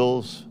that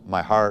heals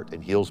my heart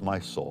and heals my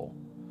soul.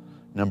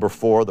 Number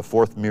 4, the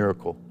fourth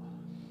miracle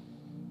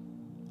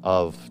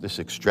of this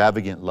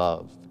extravagant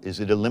love is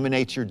it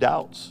eliminates your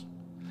doubts.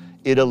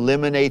 It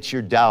eliminates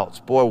your doubts.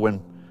 Boy,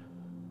 when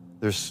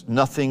there's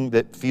nothing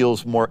that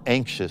feels more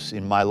anxious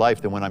in my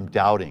life than when I'm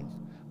doubting.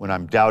 When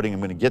I'm doubting I'm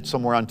going to get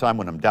somewhere on time,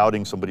 when I'm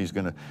doubting somebody's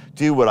going to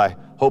do what I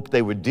hope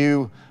they would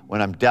do,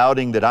 when I'm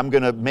doubting that I'm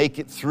going to make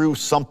it through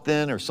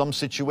something or some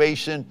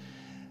situation,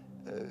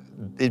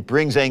 it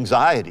brings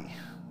anxiety.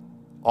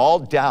 All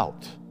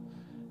doubt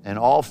and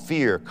all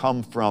fear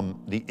come from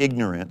the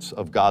ignorance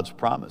of God's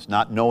promise,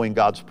 not knowing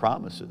God's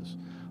promises,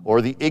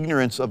 or the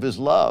ignorance of His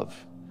love.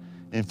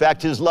 In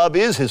fact, His love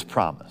is His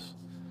promise.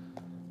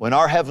 When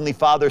our Heavenly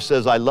Father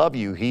says, I love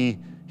you, He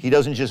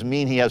doesn't just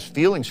mean He has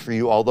feelings for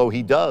you, although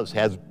He does,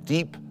 has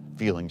deep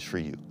feelings for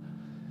you.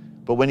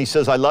 But when He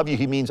says, I love you,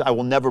 He means I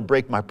will never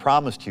break my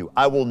promise to you.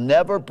 I will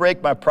never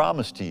break my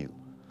promise to you.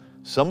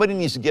 Somebody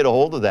needs to get a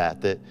hold of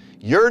that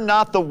you're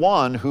not the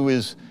one who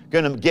is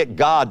going to get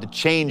God to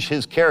change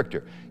His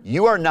character.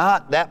 You are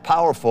not that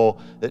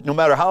powerful that no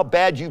matter how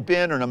bad you've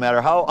been or no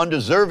matter how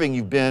undeserving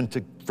you've been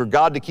for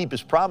God to keep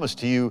His promise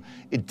to you,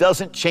 it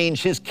doesn't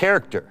change His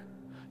character.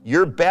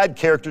 Your bad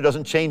character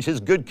doesn't change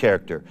His good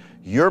character.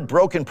 Your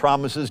broken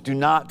promises do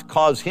not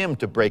cause Him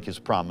to break His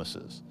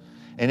promises.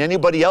 And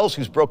anybody else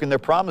who's broken their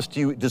promise to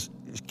you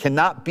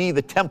cannot be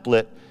the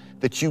template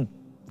that you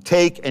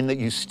take and that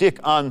you stick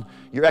on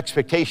your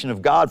expectation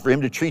of God for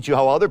Him to treat you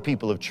how other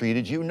people have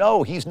treated you.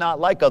 No, He's not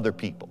like other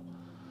people.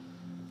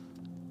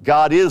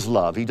 God is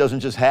love. He doesn't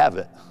just have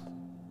it.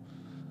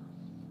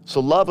 So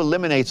love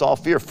eliminates all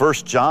fear. 1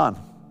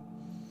 John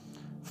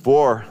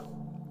 4,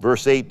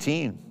 verse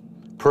 18.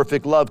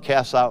 Perfect love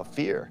casts out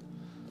fear.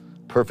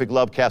 Perfect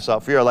love casts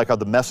out fear. I like how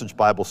the Message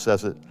Bible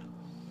says it.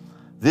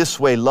 This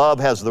way, love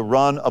has the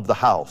run of the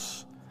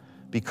house,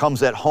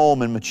 becomes at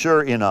home and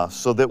mature in us,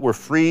 so that we're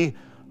free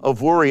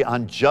of worry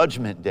on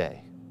Judgment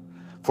Day.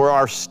 For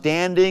our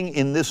standing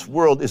in this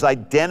world is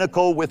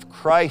identical with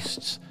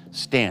Christ's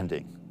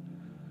standing.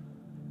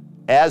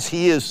 As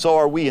He is, so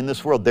are we in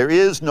this world. There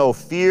is no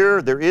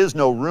fear. There is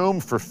no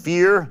room for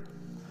fear.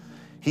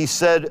 He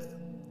said,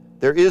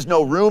 there is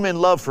no room in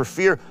love for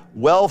fear.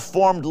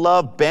 Well-formed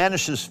love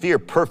banishes fear.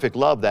 Perfect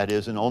love, that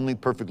is, and only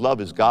perfect love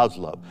is God's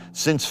love.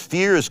 Since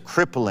fear is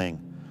crippling,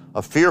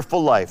 a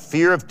fearful life,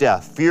 fear of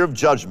death, fear of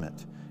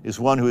judgment, is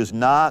one who has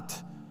not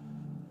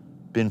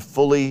been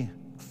fully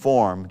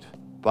formed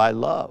by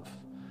love.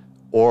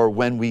 Or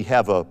when we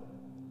have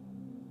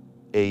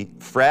a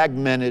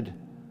fragmented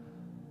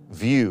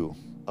view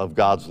of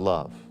God's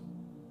love.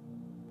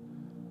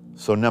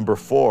 So number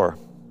 4,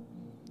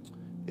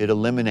 it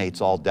eliminates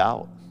all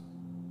doubt.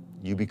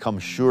 You become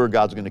sure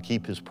God's going to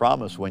keep His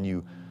promise when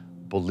you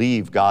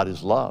believe God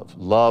is love.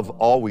 Love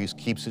always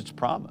keeps its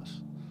promise.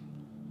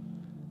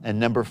 And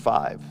number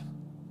 5,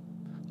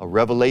 a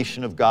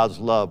revelation of God's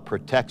love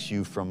protects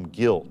you from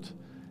guilt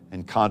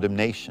and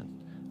condemnation.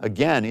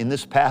 Again, in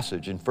this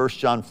passage, in 1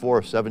 John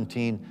 4,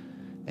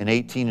 17 and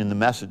 18 in the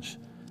Message,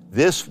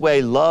 this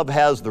way love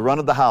has the run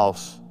of the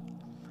house.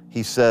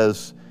 He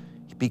says,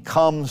 it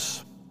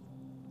becomes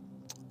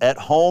at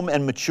home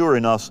and mature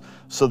in us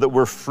so that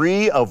we're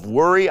free of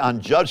worry on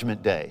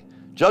Judgment Day.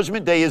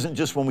 Judgment Day isn't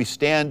just when we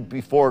stand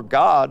before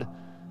God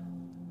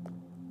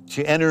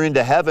to enter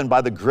into heaven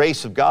by the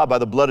grace of God, by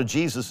the blood of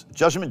Jesus.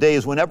 Judgment Day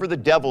is whenever the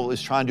devil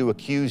is trying to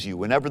accuse you,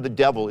 whenever the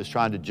devil is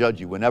trying to judge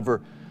you,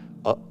 whenever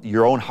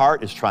your own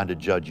heart is trying to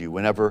judge you,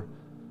 whenever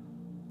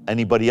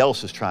anybody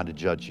else is trying to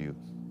judge you.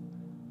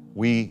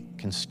 We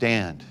can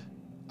stand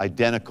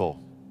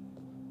identical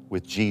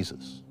with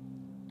Jesus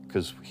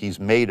because He's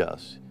made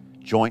us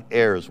joint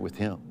heirs with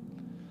Him.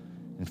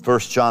 In 1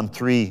 John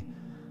 3,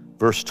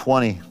 verse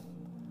 20,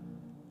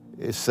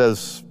 it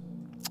says,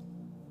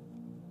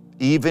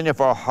 even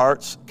if our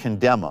hearts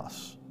condemn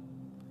us,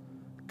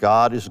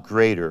 God is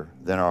greater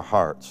than our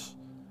hearts,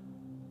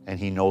 and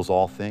he knows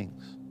all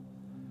things.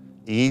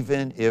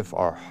 Even if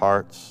our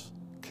hearts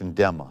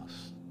condemn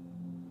us.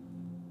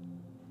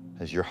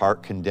 Has your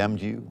heart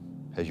condemned you?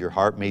 Has your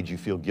heart made you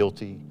feel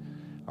guilty?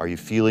 Are you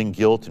feeling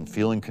guilt and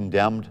feeling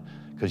condemned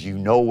because you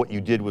know what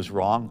you did was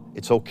wrong?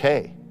 It's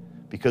okay,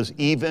 because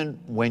even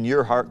when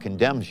your heart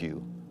condemns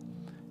you,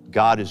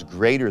 God is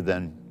greater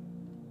than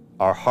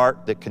our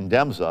heart that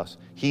condemns us.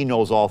 He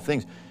knows all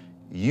things.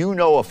 You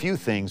know a few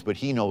things, but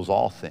he knows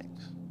all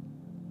things.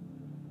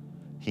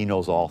 He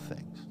knows all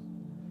things.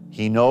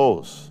 He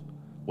knows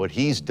what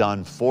he's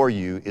done for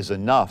you is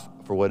enough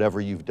for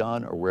whatever you've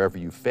done or wherever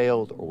you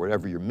failed or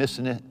wherever you're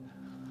missing it.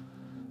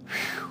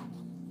 Whew.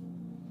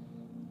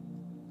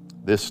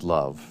 This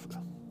love,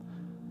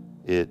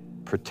 it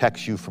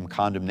protects you from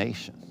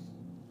condemnation.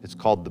 It's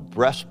called the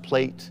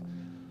breastplate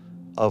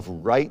of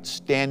right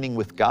standing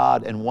with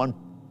God. And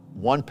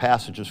one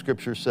passage of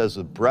Scripture says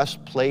the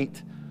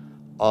breastplate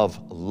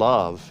of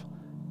love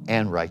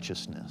and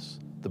righteousness.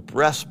 The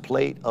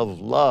breastplate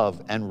of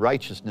love and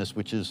righteousness,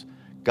 which is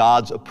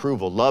God's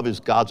approval. Love is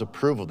God's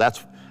approval.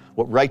 That's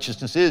what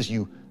righteousness is.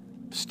 You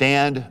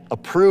stand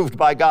approved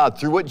by God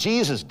through what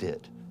Jesus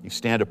did. You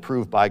stand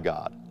approved by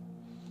God.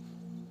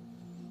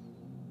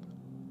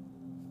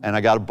 And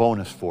I got a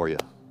bonus for you,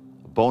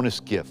 a bonus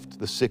gift,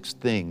 the sixth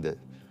thing that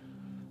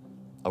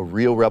a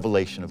real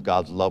revelation of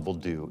God's love will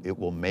do. It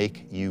will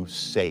make you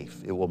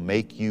safe. It will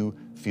make you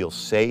feel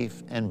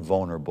safe and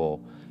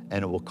vulnerable,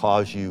 and it will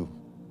cause you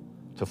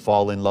to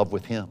fall in love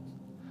with him.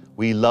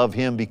 We love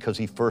him because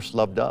he first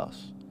loved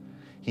us.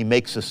 He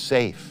makes us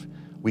safe.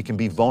 We can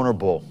be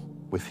vulnerable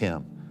with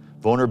him.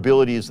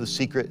 Vulnerability is the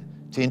secret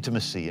to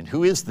intimacy. And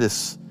who is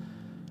this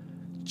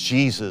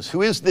Jesus?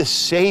 Who is this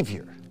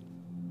Savior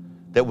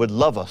that would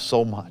love us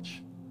so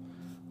much?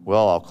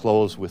 Well, I'll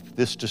close with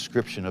this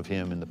description of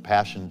him in the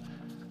Passion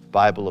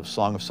Bible of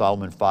Song of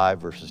Solomon 5,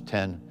 verses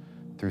 10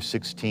 through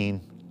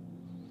 16.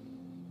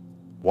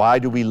 Why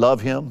do we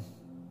love him?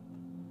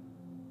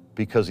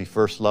 Because he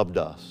first loved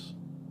us.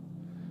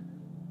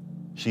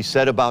 She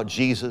said about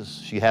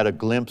Jesus, she had a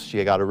glimpse,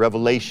 she got a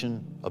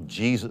revelation of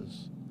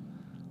Jesus,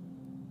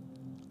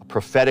 a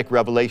prophetic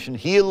revelation.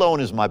 He alone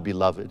is my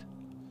beloved.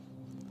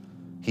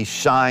 He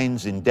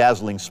shines in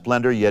dazzling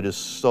splendor, yet is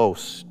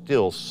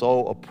still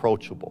so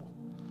approachable,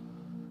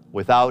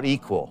 without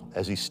equal,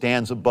 as he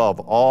stands above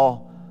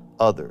all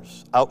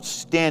others,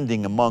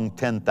 outstanding among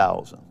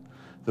 10,000.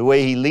 The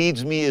way he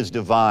leads me is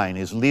divine,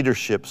 his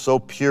leadership so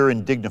pure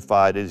and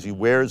dignified as he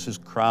wears his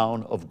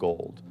crown of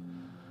gold.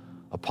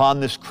 Upon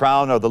this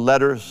crown are the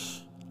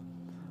letters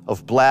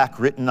of black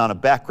written on a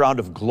background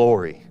of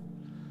glory.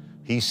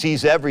 He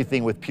sees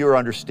everything with pure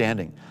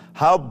understanding.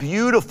 How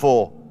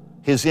beautiful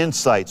his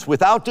insights,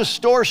 without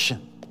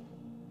distortion.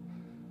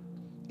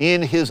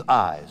 In his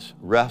eyes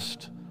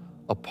rest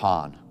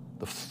upon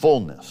the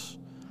fullness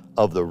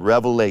of the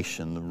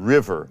revelation, the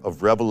river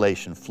of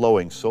revelation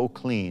flowing so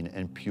clean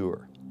and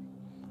pure.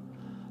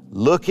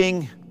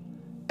 Looking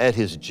at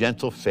his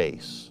gentle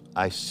face,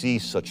 I see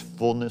such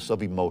fullness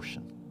of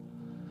emotion,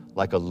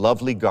 like a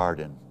lovely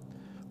garden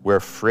where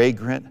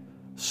fragrant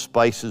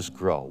spices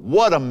grow.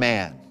 What a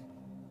man!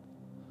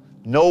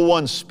 No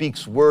one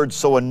speaks words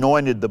so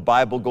anointed, the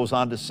Bible goes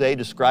on to say,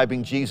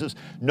 describing Jesus.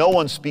 No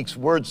one speaks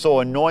words so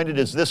anointed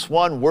as this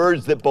one,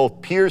 words that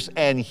both pierce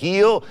and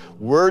heal,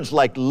 words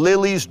like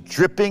lilies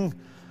dripping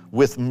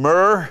with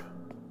myrrh.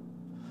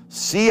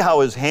 See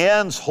how his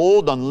hands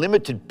hold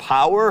unlimited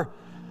power,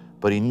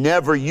 but he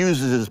never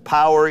uses his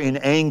power in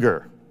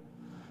anger.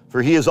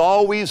 For he is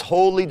always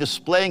wholly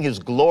displaying his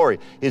glory.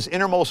 His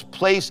innermost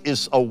place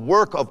is a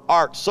work of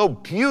art, so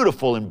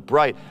beautiful and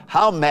bright.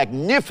 How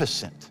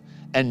magnificent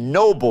and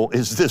noble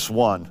is this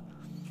one.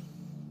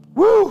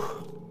 Woo!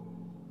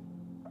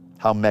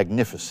 How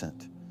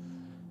magnificent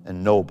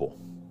and noble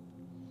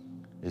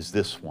is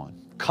this one,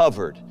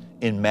 covered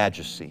in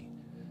majesty.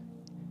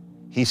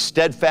 He's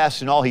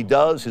steadfast in all he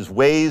does. His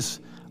ways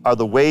are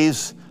the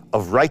ways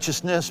of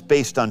righteousness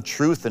based on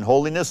truth and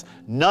holiness.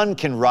 None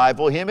can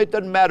rival him. It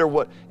doesn't matter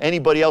what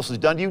anybody else has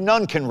done to you.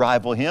 None can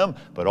rival him,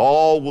 but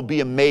all will be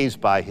amazed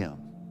by him.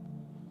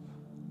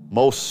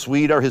 Most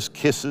sweet are his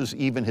kisses,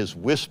 even his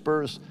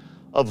whispers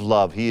of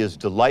love. He is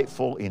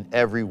delightful in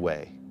every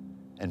way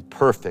and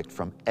perfect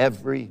from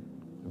every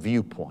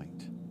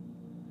viewpoint.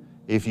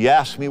 If you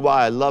ask me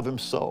why I love him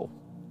so,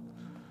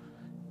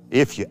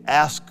 if you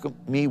ask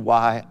me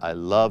why I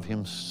love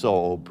him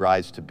so,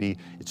 brides to be,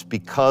 it's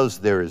because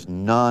there is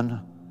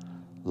none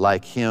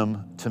like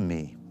him to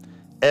me.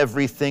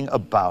 Everything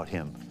about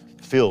him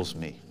fills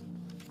me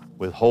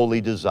with holy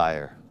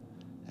desire.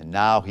 And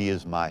now he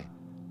is my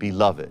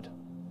beloved,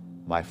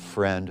 my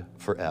friend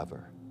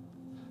forever.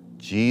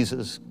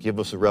 Jesus, give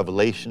us a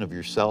revelation of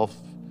yourself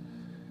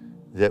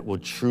that will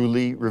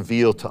truly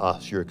reveal to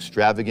us your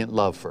extravagant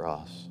love for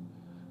us.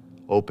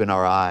 Open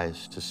our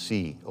eyes to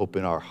see,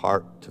 open our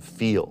heart to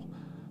feel,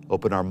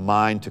 open our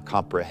mind to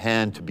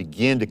comprehend, to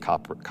begin to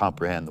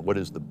comprehend what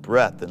is the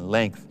breadth and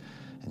length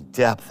and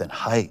depth and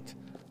height,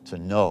 to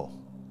know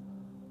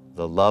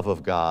the love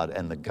of God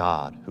and the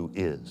God who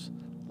is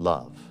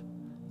love.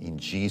 In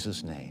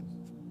Jesus' name,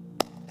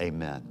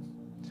 amen.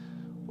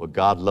 Well,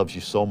 God loves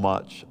you so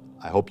much.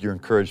 I hope you're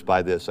encouraged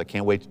by this. I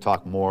can't wait to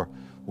talk more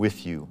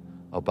with you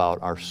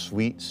about our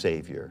sweet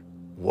Savior.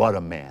 What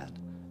a man,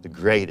 the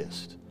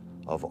greatest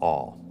of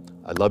all.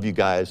 I love you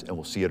guys, and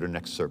we'll see you at our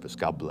next service.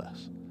 God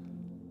bless.